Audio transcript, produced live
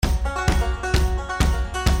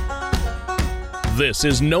This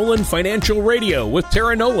is Nolan Financial Radio with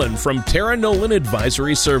Tara Nolan from Tara Nolan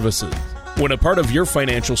Advisory Services. When a part of your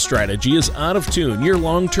financial strategy is out of tune, your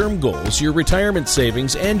long-term goals, your retirement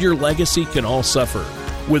savings, and your legacy can all suffer.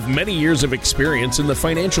 With many years of experience in the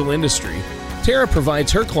financial industry, Tara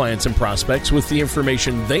provides her clients and prospects with the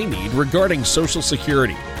information they need regarding Social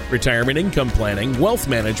Security, retirement income planning, wealth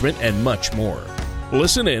management, and much more.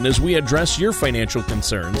 Listen in as we address your financial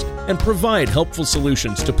concerns and provide helpful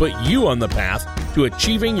solutions to put you on the path to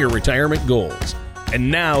achieving your retirement goals. And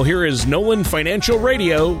now, here is Nolan Financial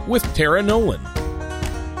Radio with Tara Nolan.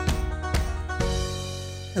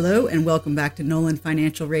 Hello, and welcome back to Nolan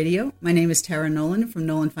Financial Radio. My name is Tara Nolan from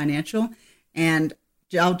Nolan Financial, and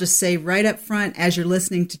I'll just say right up front, as you're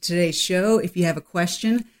listening to today's show, if you have a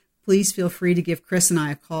question, please feel free to give Chris and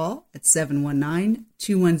I a call at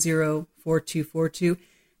 719-210-4242,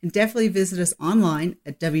 and definitely visit us online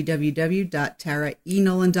at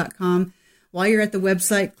www.taraenolan.com. While you're at the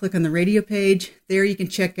website, click on the radio page. There you can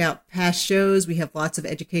check out past shows. We have lots of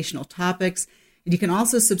educational topics. And you can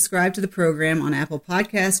also subscribe to the program on Apple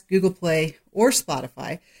Podcasts, Google Play, or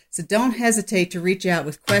Spotify. So don't hesitate to reach out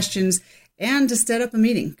with questions and to set up a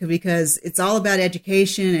meeting, because it's all about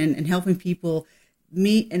education and helping people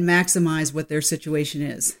meet and maximize what their situation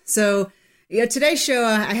is. So today's show,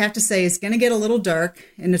 I have to say, is going to get a little dark,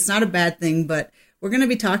 and it's not a bad thing, but we're going to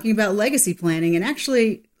be talking about legacy planning. And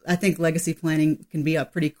actually, I think legacy planning can be a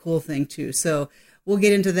pretty cool thing too. So we'll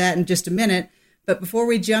get into that in just a minute. But before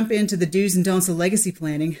we jump into the do's and don'ts of legacy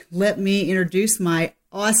planning, let me introduce my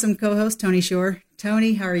awesome co-host, Tony Shore.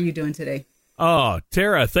 Tony, how are you doing today? Oh,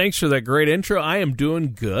 Tara, thanks for that great intro. I am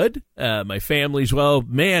doing good. My family's well.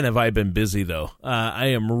 Man, have I been busy, though. I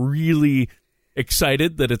am really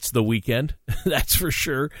excited that it's the weekend. That's for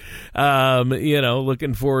sure.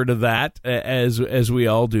 Looking forward to that, as we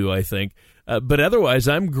all do, I think. But otherwise,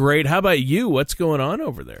 I'm great. How about you? What's going on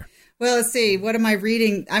over there? Well, let's see. What am I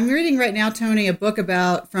reading? I'm reading right now, Tony, a book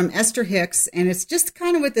from Esther Hicks, and it's just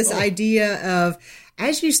kind of with this idea of,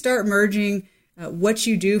 as you start merging what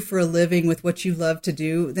you do for a living with what you love to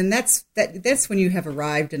do, then that's when you have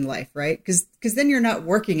arrived in life, right? Because then you're not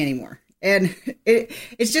working anymore. And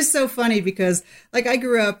it's just so funny because, like, I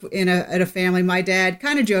grew up in a family, my dad,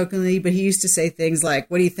 kind of jokingly, but he used to say things like,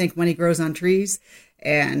 what do you think money grows on trees?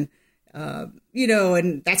 And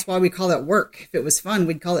and that's why we call it work. If it was fun,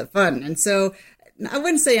 we'd call it fun. And so I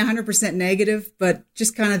wouldn't say 100% negative, but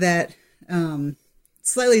just kind of that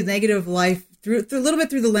slightly negative life through a little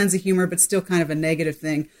bit through the lens of humor, but still kind of a negative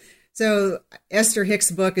thing. So Esther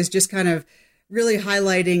Hicks' book is just kind of really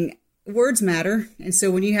highlighting words matter. And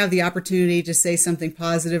so when you have the opportunity to say something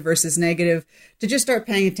positive versus negative, to just start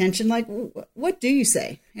paying attention, like, what do you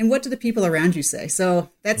say? And what do the people around you say? So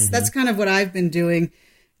that's kind of what I've been doing.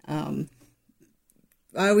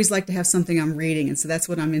 I always like to have something I'm reading, and so that's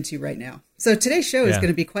what I'm into right now. So today's show is going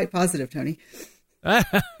to be quite positive, Tony.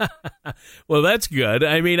 Well, that's good.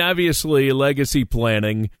 I mean, obviously, legacy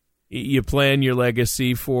planning, you plan your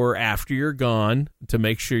legacy for after you're gone to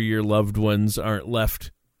make sure your loved ones aren't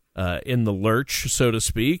left in the lurch, so to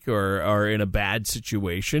speak, or are in a bad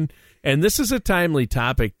situation. And this is a timely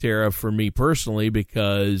topic, Tara, for me personally,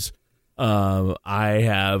 because I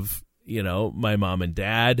have... my mom and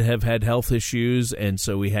dad have had health issues, and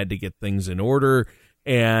so we had to get things in order.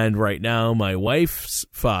 And right now, my wife's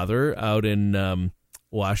father out in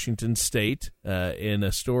Washington State, in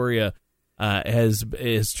Astoria, has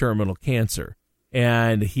terminal cancer.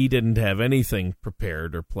 And he didn't have anything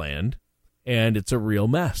prepared or planned, and it's a real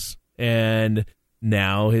mess. And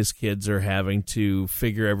now his kids are having to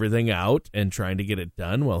figure everything out and trying to get it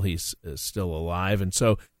done while he's still alive. And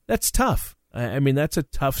so that's tough. I mean, that's a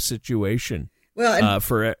tough situation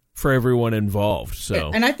for everyone involved.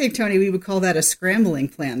 So, and I think, Tony, we would call that a scrambling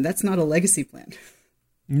plan. That's not a legacy plan.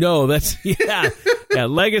 No, that's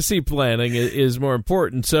legacy planning is more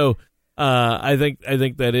important. So, I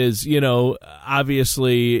think that is,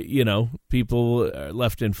 obviously, people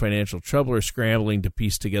left in financial trouble or scrambling to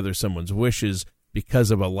piece together someone's wishes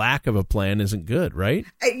because of a lack of a plan isn't good, right?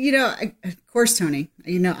 Of course, Tony.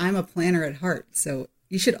 I'm a planner at heart, so.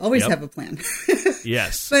 You should always have a plan.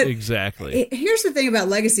 Yes, but exactly. Here's the thing about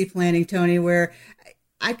legacy planning, Tony, where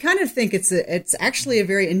I kind of think it's actually a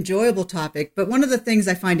very enjoyable topic. But one of the things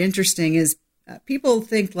I find interesting is people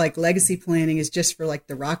think like legacy planning is just for like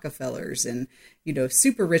the Rockefellers and,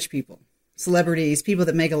 super rich people, celebrities, people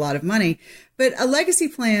that make a lot of money. But a legacy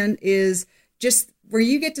plan is just where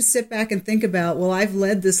you get to sit back and think about, well, I've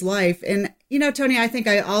led this life. And, Tony, I think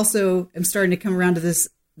I also am starting to come around to this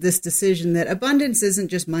decision that abundance isn't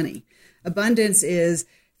just money. Abundance is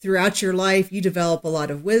throughout your life, you develop a lot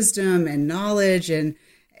of wisdom and knowledge, and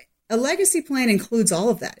a legacy plan includes all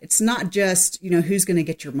of that. It's not just, who's going to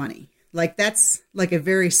get your money. Like that's like a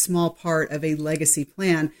very small part of a legacy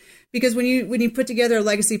plan, because when you put together a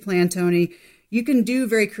legacy plan, Tony, you can do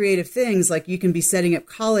very creative things. Like you can be setting up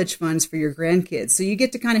college funds for your grandkids. So you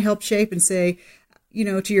get to kind of help shape and say,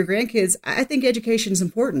 to your grandkids, I think education is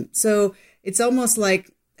important. So it's almost like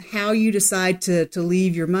how you decide to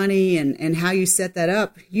leave your money and how you set that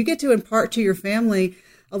up. You get to impart to your family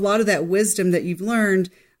a lot of that wisdom that you've learned.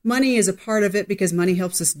 Money is a part of it because money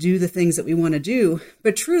helps us do the things that we want to do.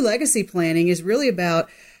 But true legacy planning is really about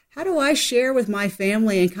how do I share with my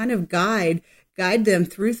family and kind of guide them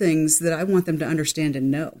through things that I want them to understand and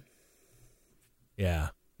know. Yeah,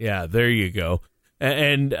 there you go.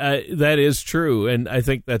 And that is true, and I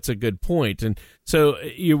think that's a good point. And so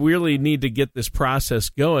you really need to get this process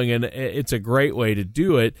going, and it's a great way to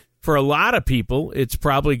do it. For a lot of people, it's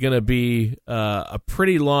probably going to be a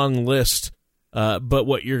pretty long list, but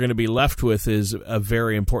what you're going to be left with is a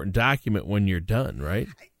very important document when you're done, right?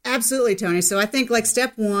 Absolutely, Tony. So I think like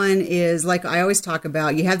step one is like I always talk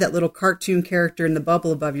about, you have that little cartoon character in the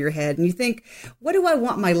bubble above your head and you think, what do I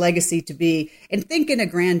want my legacy to be? And think in a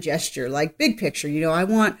grand gesture, like big picture, I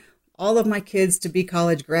want all of my kids to be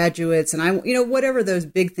college graduates and I, whatever those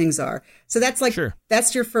big things are. So that's like, Sure.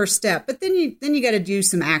 That's your first step. But then you got to do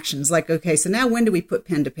some actions like, okay, so now when do we put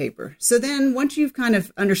pen to paper? So then once you've kind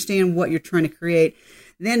of understand what you're trying to create,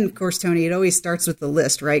 then of course, Tony, it always starts with the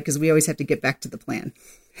list, right? Because we always have to get back to the plan.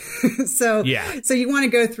 So you want to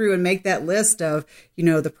go through and make that list of,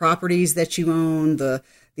 the properties that you own, the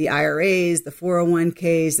IRAs, the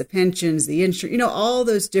 401ks, the pensions, the insurance, all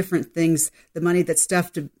those different things, the money that's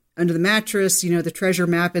stuffed under the mattress, the treasure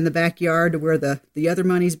map in the backyard to where the other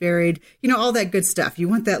money's buried, all that good stuff. You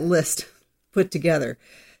want that list put together.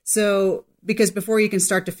 So because before you can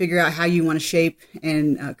start to figure out how you want to shape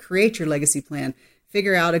and create your legacy plan,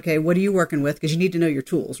 figure out, okay, what are you working with? Because you need to know your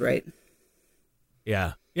tools, right?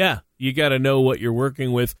 Yeah, you got to know what you're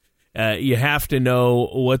working with. You have to know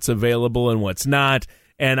what's available and what's not.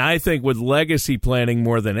 And I think with legacy planning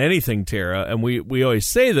more than anything, Tara, and we always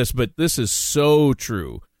say this, but this is so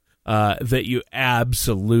true, that you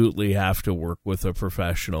absolutely have to work with a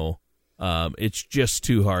professional. It's just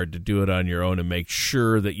too hard to do it on your own and make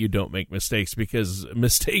sure that you don't make mistakes, because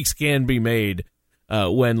mistakes can be made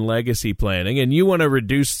when legacy planning, and you want to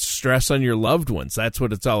reduce stress on your loved ones. That's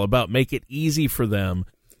what it's all about. Make it easy for them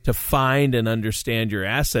to find and understand your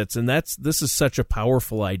assets, and this is such a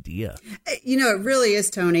powerful idea. It really is,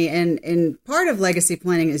 Tony, and part of legacy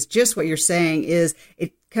planning is just what you're saying, is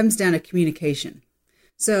it comes down to communication.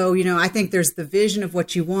 So, I think there's the vision of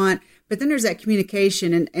what you want, but then there's that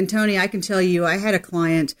communication. And Tony, I can tell you, I had a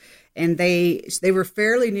client and they were a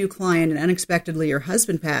fairly new client and unexpectedly her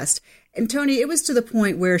husband passed. And Tony, it was to the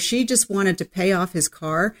point where she just wanted to pay off his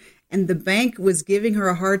car. And the bank was giving her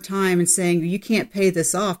a hard time and saying, you can't pay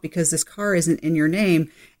this off because this car isn't in your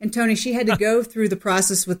name. And Tony, she had to go through the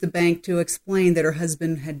process with the bank to explain that her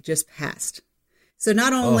husband had just passed. So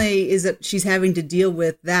not only is it she's having to deal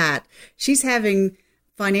with that, she's having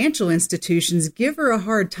financial institutions give her a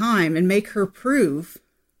hard time and make her prove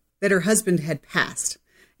that her husband had passed.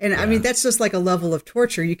 And I mean, that's just like a level of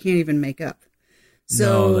torture you can't even make up.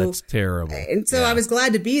 So that's terrible. And so I was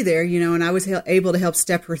glad to be there, and I was able to help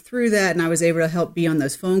step her through that. And I was able to help be on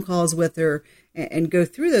those phone calls with her and go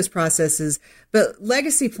through those processes. But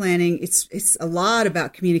legacy planning, it's a lot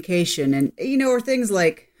about communication and, or things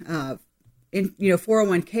like,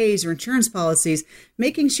 401ks or insurance policies,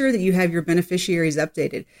 making sure that you have your beneficiaries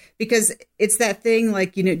updated, because it's that thing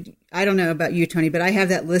like, I don't know about you, Tony, but I have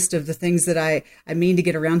that list of the things that I mean to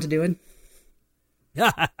get around to doing.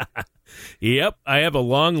 Yep. I have a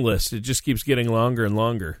long list. It just keeps getting longer and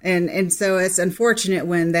longer. And so it's unfortunate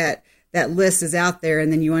when that list is out there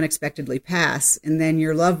and then you unexpectedly pass and then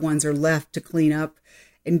your loved ones are left to clean up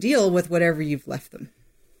and deal with whatever you've left them.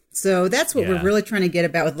 So that's what we're really trying to get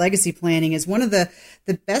about with legacy planning, is one of the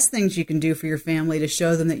best things you can do for your family to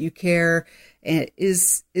show them that you care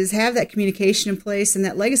is have that communication in place, and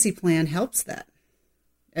that legacy plan helps that.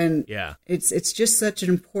 And it's just such an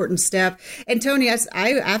important step. And Tony,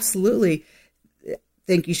 I absolutely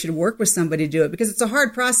think you should work with somebody to do it, because it's a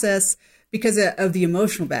hard process because of the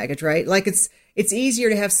emotional baggage, right? Like it's easier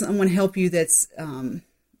to have someone help you that's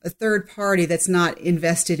a third party that's not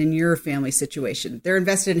invested in your family situation. They're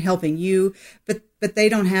invested in helping you, but they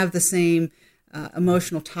don't have the same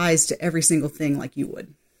emotional ties to every single thing like you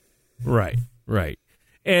would. Right.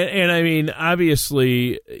 And I mean,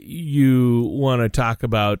 obviously, you want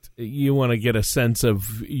to get a sense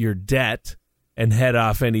of your debt and head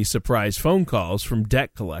off any surprise phone calls from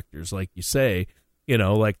debt collectors, like you say.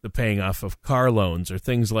 like the paying off of car loans or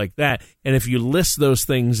things like that. And if you list those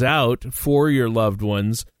things out for your loved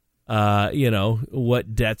ones,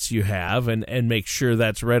 what debts you have and make sure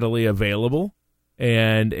that's readily available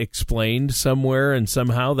and explained somewhere and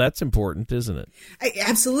somehow, that's important, isn't it?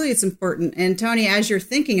 Absolutely, it's important. And Tony, as you're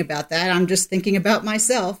thinking about that, I'm just thinking about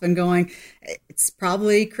myself and going, it's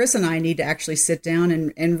probably Chris and I need to actually sit down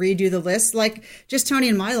and redo the list. Like just Tony,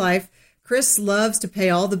 in my life, Chris loves to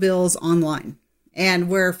pay all the bills online. And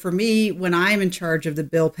where for me, when I'm in charge of the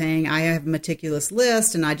bill paying, I have a meticulous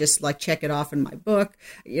list and I just like check it off in my book.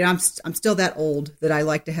 I'm still that old that I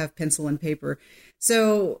like to have pencil and paper.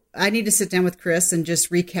 So I need to sit down with Chris and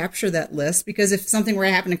just recapture that list, because if something were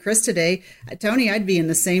to happen to Chris today, Tony, I'd be in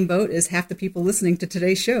the same boat as half the people listening to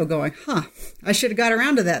today's show going, I should have got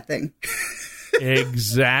around to that thing.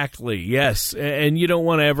 Exactly. Yes. And you don't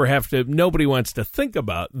want to ever have to, nobody wants to think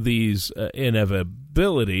about these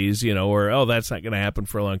inevitabilities, or, that's not going to happen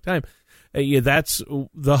for a long time. That's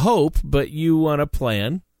the hope, but you want to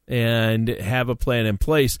plan and have a plan in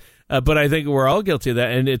place. But I think we're all guilty of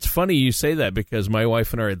that. And it's funny you say that, because my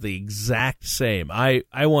wife and I are the exact same. I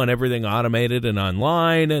want everything automated and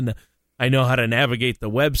online, and I know how to navigate the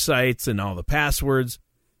websites and all the passwords.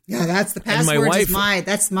 Yeah, that's the password.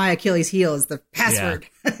 That's my Achilles heel, is the password.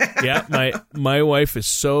 Yeah, my wife is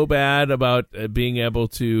so bad about being able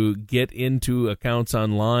to get into accounts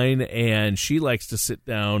online, and she likes to sit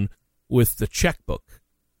down with the checkbook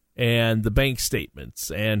and the bank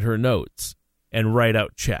statements and her notes and write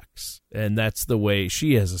out checks. And that's the way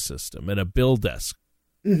she has a system, and a bill desk.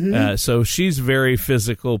 Mm-hmm. So she's very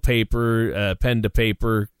physical, paper, pen to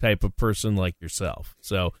paper type of person like yourself.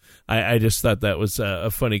 So I just thought that was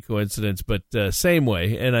a funny coincidence, but same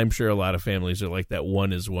way. And I'm sure a lot of families are like that.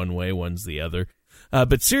 One is one way, one's the other.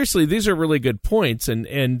 But seriously, these are really good points.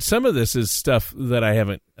 And some of this is stuff that I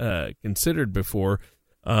haven't considered before.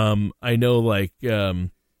 I know,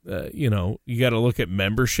 you got to look at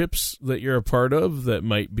memberships that you're a part of that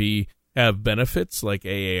might have benefits like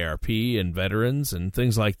AARP and veterans and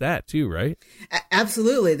things like that too, right?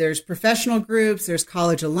 Absolutely. There's professional groups, there's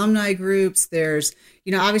college alumni groups, there's,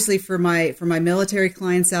 obviously for my military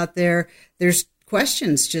clients out there, there's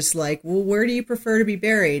questions just like, well, where do you prefer to be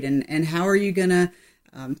buried? And how are you going to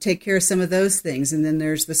take care of some of those things? And then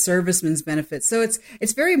there's the serviceman's benefits. So it's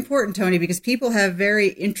very important, Tony, because people have very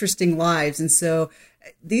interesting lives. And so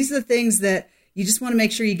these are the things that you just want to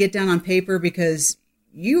make sure you get down on paper, because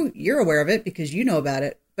you're aware of it because you know about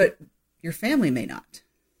it, but your family may not.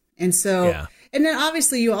 And so, And then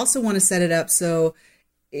obviously you also want to set it up so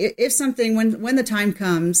if something, when the time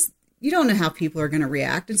comes, you don't know how people are going to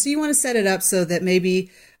react. And so you want to set it up so that maybe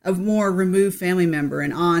a more removed family member,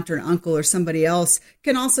 an aunt or an uncle or somebody else,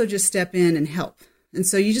 can also just step in and help. And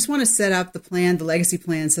so you just want to set up the plan, the legacy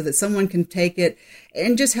plan, so that someone can take it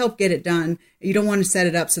and just help get it done. You don't want to set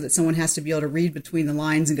it up so that someone has to be able to read between the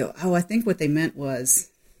lines and go, I think what they meant was,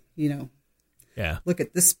 look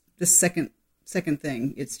at this second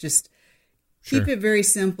thing. It's just keep it very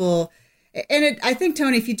simple. And I think,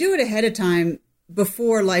 Tony, if you do it ahead of time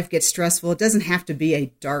before life gets stressful, it doesn't have to be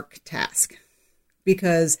a dark task,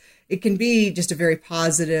 because it can be just a very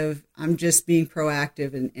positive, I'm just being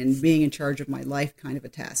proactive and being in charge of my life kind of a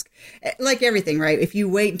task. Like everything, right? If you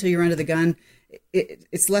wait until you're under the gun,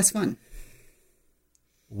 it's less fun.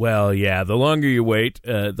 Well, yeah, the longer you wait,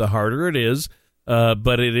 the harder it is,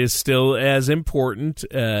 but it is still as important,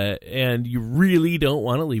 and you really don't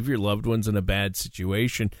want to leave your loved ones in a bad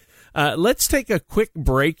situation. Let's take a quick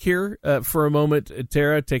break here for a moment,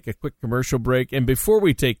 Tara, take a quick commercial break. And before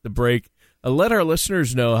we take the break, let our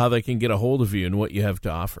listeners know how they can get a hold of you and what you have to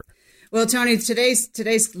offer. Well, Tony, today's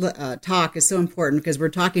talk is so important because we're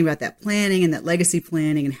talking about that planning and that legacy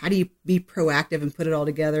planning and how do you be proactive and put it all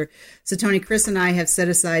together. So, Tony, Chris and I have set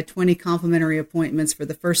aside 20 complimentary appointments for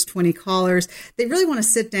the first 20 callers. They really want to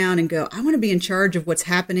sit down and go, I want to be in charge of what's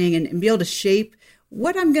happening and be able to shape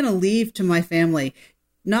what I'm going to leave to my family.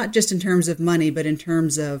 Not just in terms of money, but in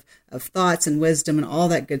terms of thoughts and wisdom and all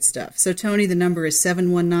that good stuff. So, Tony, the number is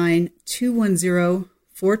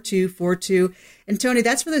 719-210-4242. And, Tony,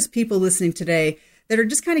 that's for those people listening today that are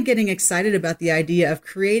just kind of getting excited about the idea of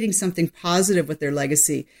creating something positive with their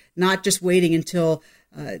legacy, not just waiting until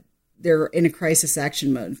they're in a crisis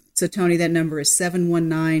action mode. So, Tony, that number is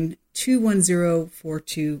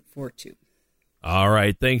 719-210-4242. All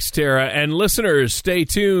right. Thanks, Tara. And listeners, stay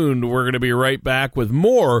tuned. We're going to be right back with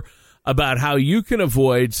more about how you can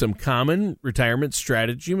avoid some common retirement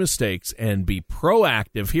strategy mistakes and be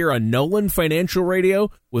proactive here on Nolan Financial Radio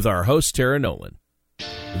with our host, Tara Nolan.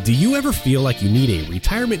 Do you ever feel like you need a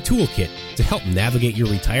retirement toolkit to help navigate your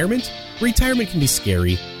retirement? Retirement can be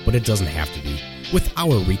scary, but it doesn't have to be. With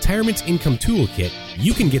our Retirement Income Toolkit,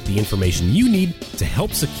 you can get the information you need to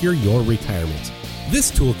help secure your retirement. This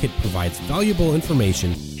toolkit provides valuable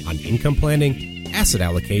information on income planning, asset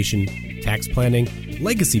allocation, tax planning,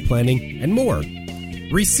 legacy planning, and more.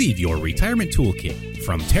 Receive your Retirement Toolkit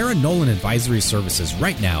from Tara Nolan Advisory Services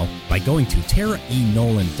right now by going to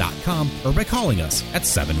taraenolan.com or by calling us at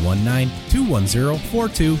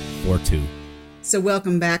 719-210-4242. So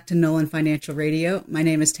welcome back to Nolan Financial Radio. My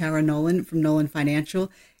name is Tara Nolan from Nolan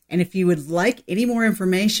Financial. And if you would like any more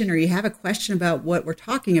information or you have a question about what we're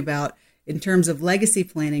talking about in terms of legacy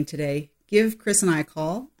planning today, give Chris and I a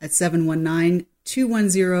call at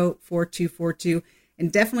 719-210-4242. And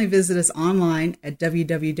definitely visit us online at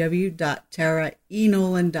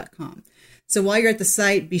www.taraenolan.com. So while you're at the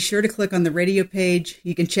site, be sure to click on the radio page.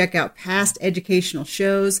 You can check out past educational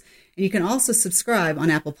shows, and you can also subscribe on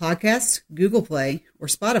Apple Podcasts, Google Play, or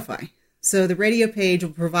Spotify. So the radio page will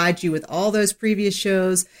provide you with all those previous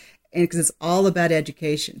shows, and because it's all about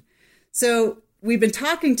education. So we've been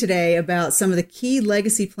talking today about some of the key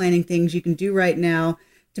legacy planning things you can do right now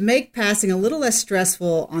to make passing a little less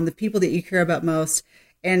stressful on the people that you care about most.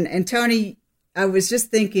 And Tony, I was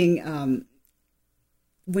just thinking,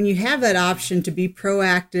 when you have that option to be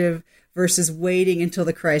proactive versus waiting until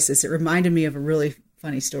the crisis, it reminded me of a really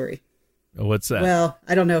funny story. What's that? Well,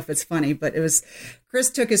 I don't know if it's funny, but it was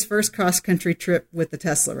Chris took his first cross-country trip with the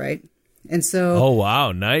Tesla, right? And so, oh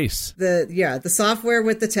wow, nice. The software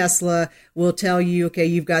with the Tesla will tell you, okay,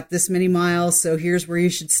 you've got this many miles, so here's where you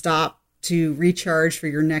should stop to recharge for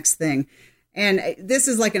your next thing. And this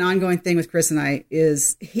is like an ongoing thing with Chris and I,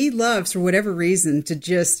 is he loves, for whatever reason, to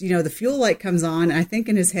just, the fuel light comes on, and I think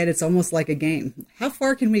in his head it's almost like a game. How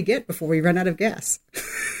far can we get before we run out of gas?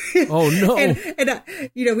 Oh, no. and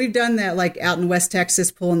we've done that like out in West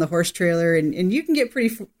Texas, pulling the horse trailer, and you can get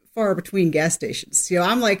pretty far between gas stations.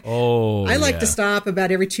 I'm like, I like to stop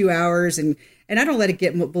about every 2 hours, and I don't let it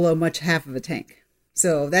get below much half of a tank.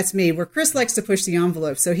 So that's me, where Chris likes to push the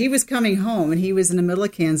envelope. So he was coming home, and he was in the middle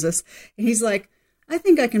of Kansas, and he's like, I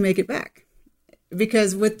think I can make it back.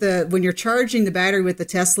 Because when you're charging the battery with the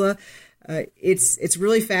Tesla, it's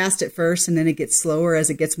really fast at first, and then it gets slower as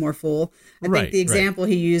it gets more full. I think the example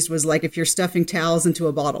he used was like if you're stuffing towels into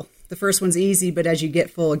a bottle. The first one's easy, but as you get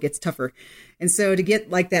full, it gets tougher. And so to get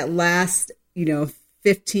like that last,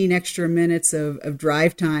 15 extra minutes of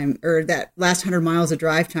drive time, or that last 100 miles of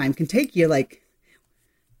drive time, can take you like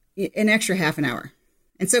an extra half an hour.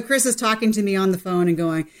 And so Chris is talking to me on the phone and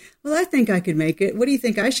going, well, I think I could make it. What do you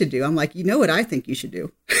think I should do? I'm like, you know what I think you should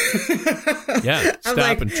do? Yeah,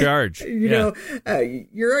 stop and charge. You're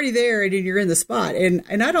already there and you're in the spot. And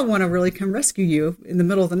I don't want to really come rescue you in the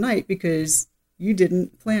middle of the night because you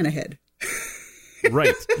didn't plan ahead.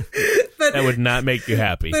 Right. But that would not make you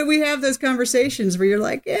happy. But we have those conversations where you're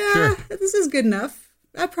like, yeah, This is good enough.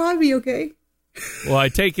 I'll probably be okay. Well, I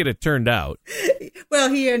take it turned out. Well,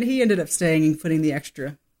 he ended up staying and putting the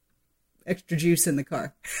extra juice in the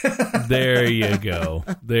car. There you go.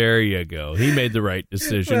 He made the right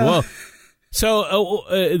decision. So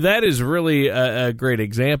that is really a great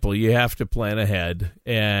example. You have to plan ahead,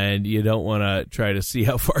 and you don't want to try to see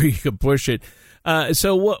how far you can push it.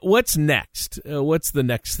 So what's next? What's the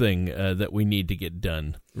next thing that we need to get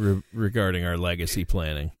done regarding our legacy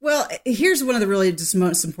planning? Well, here's one of the really just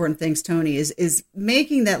most important things, Tony, is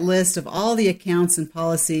making that list of all the accounts and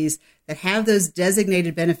policies that have those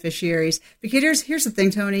designated beneficiaries. Because here's the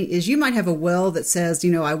thing, Tony, is you might have a will that says,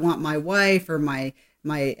 I want my wife or my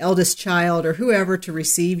eldest child or whoever to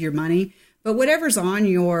receive your money. But whatever's on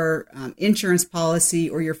your insurance policy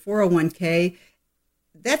or your 401k,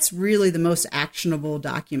 that's really the most actionable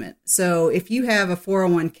document. So if you have a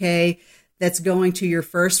 401k that's going to your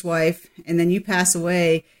first wife and then you pass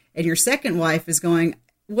away and your second wife is going,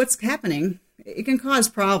 what's happening? It can cause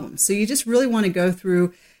problems. So you just really want to go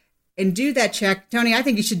through and do that check. Tony, I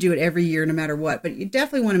think you should do it every year no matter what, but you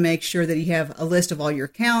definitely want to make sure that you have a list of all your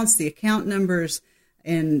accounts, the account numbers,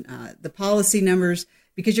 and the policy numbers,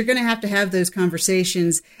 because you're going to have those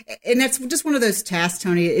conversations. And that's just one of those tasks,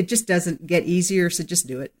 Tony. It just doesn't get easier, so just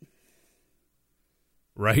do it.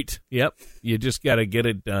 Right. Yep. You just got to get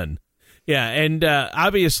it done. Yeah, and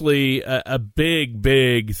obviously a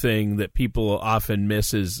big thing that people often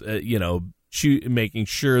miss is, making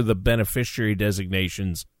sure the beneficiary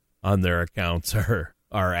designations on their accounts are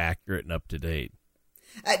accurate and up to date.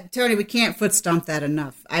 Tony, we can't foot stomp that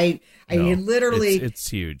enough. Literally, it's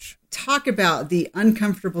huge. Talk about the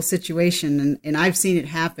uncomfortable situation, and I've seen it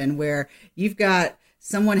happen where you've got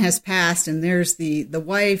someone has passed and there's the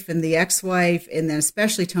wife and the ex-wife, and then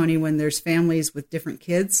especially, Tony, when there's families with different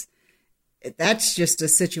kids, that's just a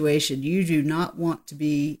situation you do not want to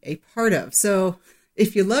be a part of. So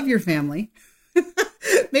if you love your family,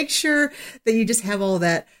 make sure that you just have all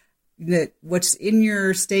that what's in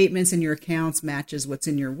your statements and your accounts matches what's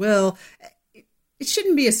in your will. It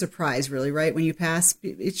shouldn't be a surprise, really, right? When you pass,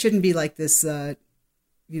 it shouldn't be like this,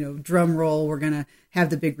 drum roll, we're going to have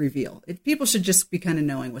the big reveal. People should just be kind of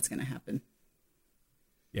knowing what's going to happen.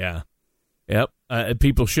 Yeah. Yep.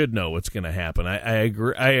 People should know what's going to happen. I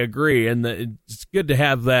agree. And it's good to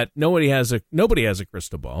have that. Nobody has a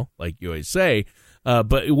crystal ball, like you always say.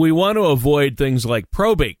 But we want to avoid things like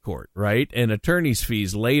probate court, right? And attorney's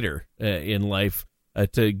fees later in life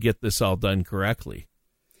to get this all done correctly.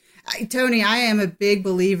 Tony, I am a big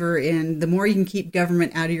believer in the more you can keep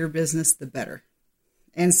government out of your business, the better.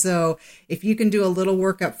 And so if you can do a little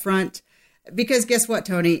work up front, because guess what,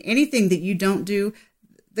 Tony? Anything that you don't do,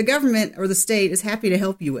 the government or the state is happy to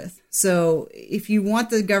help you with. So if you want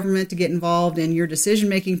the government to get involved in your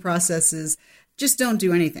decision-making processes, just don't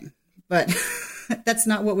do anything. But that's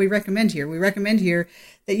not what we recommend here. We recommend here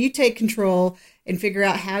that you take control and figure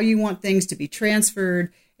out how you want things to be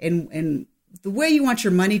transferred and the way you want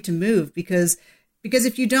your money to move, because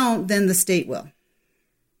if you don't, then the state will.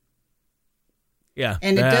 Yeah.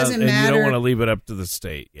 And it doesn't matter. And you don't want to leave it up to the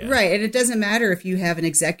state. Yeah. Right. And it doesn't matter if you have an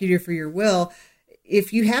executor for your will.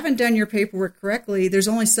 If you haven't done your paperwork correctly, there's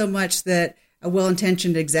only so much that a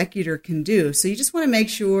well-intentioned executor can do. So you just want to make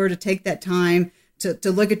sure to take that time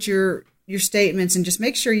to look at your statements and just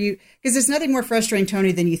make sure because there's nothing more frustrating,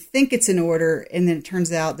 Tony, than you think it's in order and then it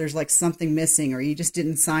turns out there's like something missing, or you just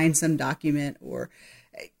didn't sign some document, or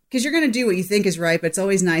because you're going to do what you think is right. But it's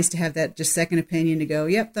always nice to have that just second opinion to go,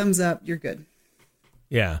 yep, thumbs up, you're good.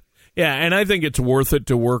 Yeah. Yeah, and I think it's worth it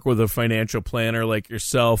to work with a financial planner like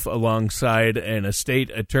yourself alongside an estate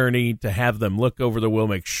attorney to have them look over the will,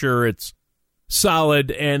 make sure it's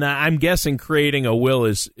solid. And I'm guessing creating a will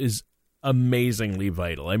is amazingly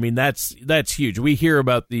vital. I mean, that's huge. We hear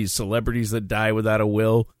about these celebrities that die without a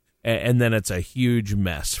will, and then it's a huge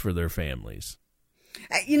mess for their families.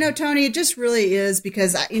 Tony, it just really is,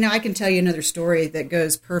 because, I can tell you another story that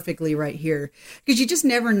goes perfectly right here, because you just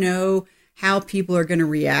never know how people are going to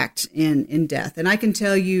react in death. And I can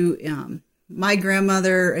tell you, my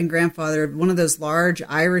grandmother and grandfather, one of those large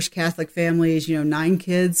Irish Catholic families, 9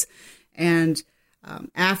 kids. And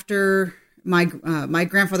after my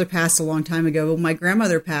grandfather passed a long time ago, when my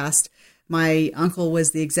grandmother passed, my uncle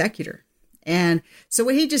was the executor. And so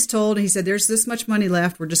what he just told, he said, there's this much money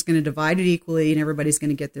left. We're just going to divide it equally and everybody's going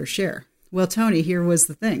to get their share. Well, Tony, here was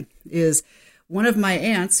the thing, is one of my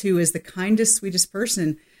aunts, who is the kindest, sweetest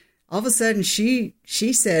person, all of a sudden she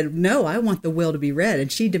said, no, I want the will to be read. And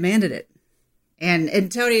she demanded it. And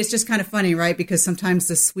Tony, it's just kind of funny, right? Because sometimes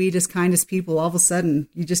the sweetest, kindest people, all of a sudden,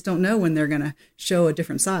 you just don't know when they're going to show a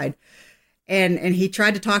different side. And he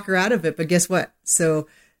tried to talk her out of it, but guess what? So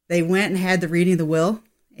they went and had the reading of the will.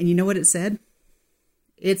 And you know what it said?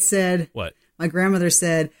 It said, what? My grandmother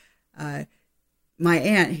said, my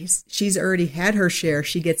aunt, she's already had her share.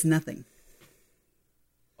 She gets nothing.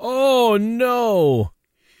 Oh, no.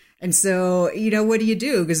 And so, what do you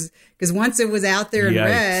do? Because once it was out there and Yikes.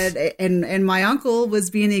 read, and my uncle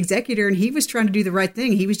was being the executor, and he was trying to do the right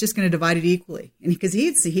thing. He was just going to divide it equally. And because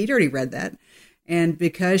he'd already read that. And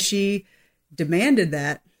because she demanded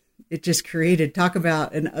that, it just created, talk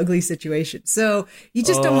about an ugly situation. So you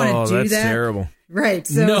just don't want to do that's that. Terrible. Right.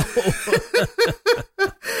 So, no.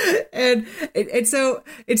 and so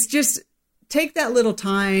it's just take that little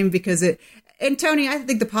time, because and Tony, I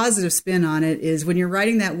think the positive spin on it is when you're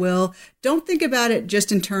writing that will, don't think about it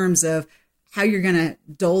just in terms of how you're going to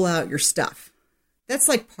dole out your stuff. That's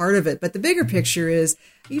like part of it. But the bigger picture is,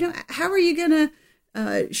 how are you going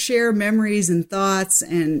to share memories and thoughts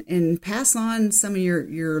and pass on some of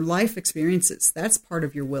your life experiences? That's part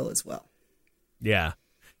of your will as well. Yeah.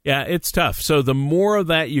 Yeah, it's tough. So the more of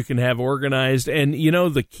that you can have organized, and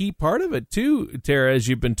the key part of it too, Tara, as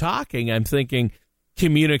you've been talking, I'm thinking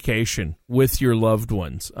communication with your loved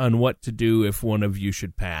ones on what to do if one of you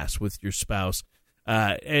should pass with your spouse.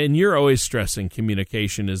 And you're always stressing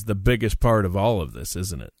communication is the biggest part of all of this,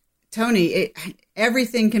 isn't it? Tony,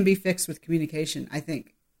 everything can be fixed with communication, I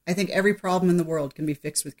think. I think every problem in the world can be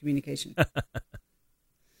fixed with communication.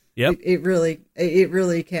 Yep. It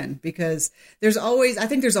really can, because there's always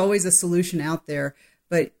a solution out there,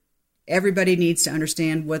 but everybody needs to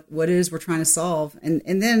understand what it is we're trying to solve. And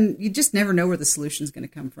then you just never know where the solution is going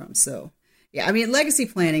to come from. So, yeah, I mean, legacy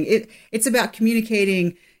planning, it's about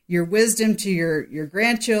communicating your wisdom to your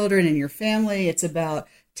grandchildren and your family. It's about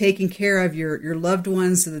taking care of your loved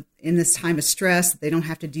ones so that in this time of stress, they don't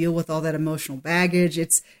have to deal with all that emotional baggage.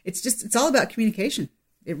 It's all about communication.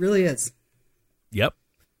 It really is. Yep,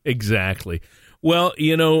 exactly. Well,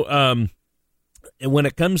 when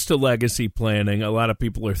it comes to legacy planning, a lot of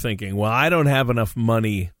people are thinking, well, I don't have enough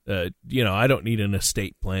money. I don't need an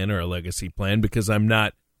estate plan or a legacy plan because I'm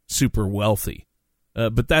not super wealthy.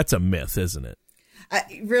 But that's a myth, isn't it?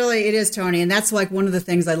 Really, it is, Tony. And that's like one of the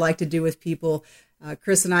things I like to do with people.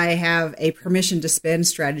 Chris and I have a permission to spend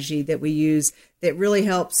strategy that we use that really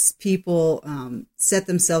helps people set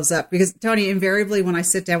themselves up. Because, Tony, invariably when I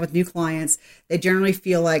sit down with new clients, they generally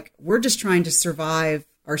feel like we're just trying to survive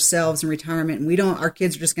ourselves in retirement, and our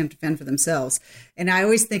kids are just going to fend for themselves. And I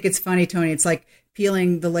always think it's funny, Tony, it's like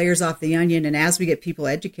peeling the layers off the onion. And as we get people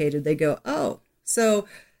educated, they go, oh, so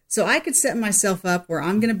I could set myself up where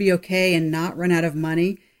I'm going to be okay and not run out of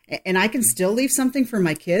money, and I can still leave something for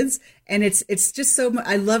my kids. And it's just so,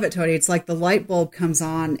 I love it, Tony. It's like the light bulb comes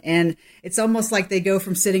on, and it's almost like they go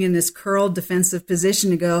from sitting in this curled defensive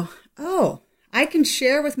position to go, oh, I can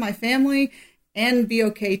share with my family and be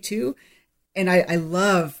okay too. And I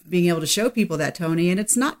love being able to show people that, Tony. And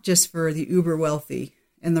it's not just for the uber wealthy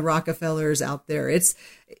and the Rockefellers out there. It's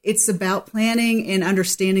about planning and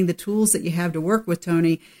understanding the tools that you have to work with,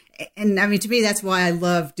 Tony. And I mean, to me, that's why I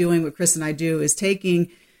love doing what Chris and I do, is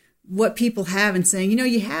taking what people have and saying,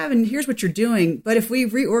 you have, and here's what you're doing. But if we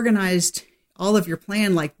reorganized all of your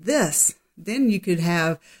plan like this, then you could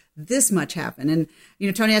have this much happen. And,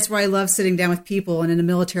 Tony, that's why I love sitting down with people. And in the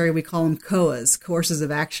military, we call them COAs, courses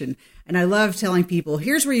of action. And I love telling people,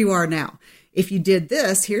 here's where you are now. If you did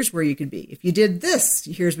this, here's where you could be. If you did this,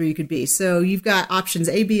 here's where you could be. So you've got options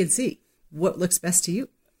A, B, and C. What looks best to you?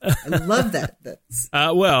 I love that.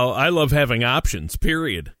 Well, I love having options,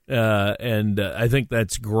 period. And I think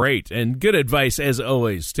that's great. And good advice, as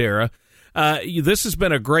always, Tara. This has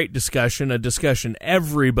been a great discussion, a discussion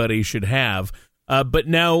everybody should have. But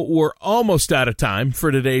now we're almost out of time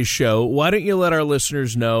for today's show. Why don't you let our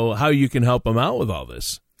listeners know how you can help them out with all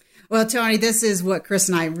this? Well, Tony, this is what Chris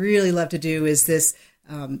and I really love to do, is this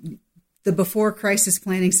the before crisis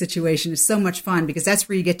planning situation is so much fun, because that's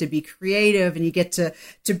where you get to be creative and you get to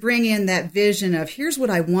bring in that vision of, here's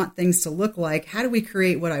what I want things to look like. How do we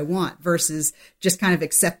create what I want versus just kind of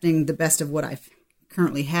accepting the best of what I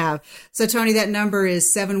currently have. So, Tony, that number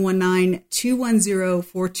is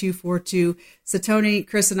 719-210-4242. So, Tony,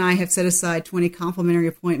 Chris, and I have set aside 20 complimentary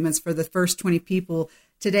appointments for the first 20 people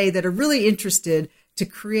today that are really interested to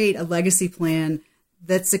create a legacy plan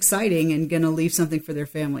that's exciting and going to leave something for their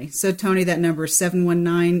family. So, Tony, that number is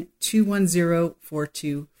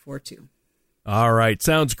 719-210-4242. All right.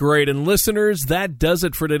 Sounds great. And listeners, that does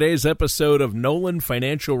it for today's episode of Nolan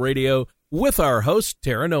Financial Radio with our host,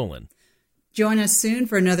 Tara Nolan. Join us soon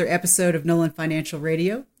for another episode of Nolan Financial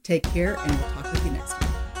Radio. Take care, and we'll talk with you next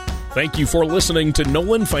time. Thank you for listening to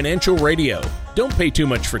Nolan Financial Radio. Don't pay too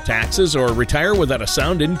much for taxes or retire without a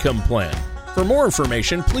sound income plan. For more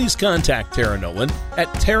information, please contact Tara Nolan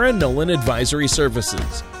at Tara Nolan Advisory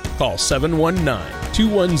Services. Call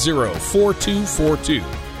 719-210-4242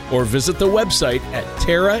 or visit the website at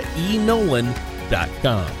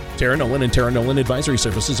taraenolan.com. Tara Nolan and Tara Nolan Advisory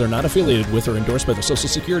Services are not affiliated with or endorsed by the Social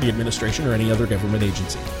Security Administration or any other government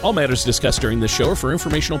agency. All matters discussed during this show are for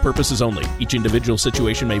informational purposes only. Each individual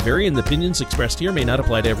situation may vary, and the opinions expressed here may not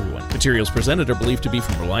apply to everyone. Materials presented are believed to be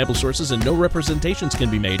from reliable sources, and no representations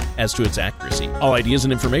can be made as to its accuracy. All ideas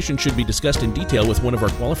and information should be discussed in detail with one of our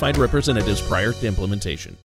qualified representatives prior to implementation.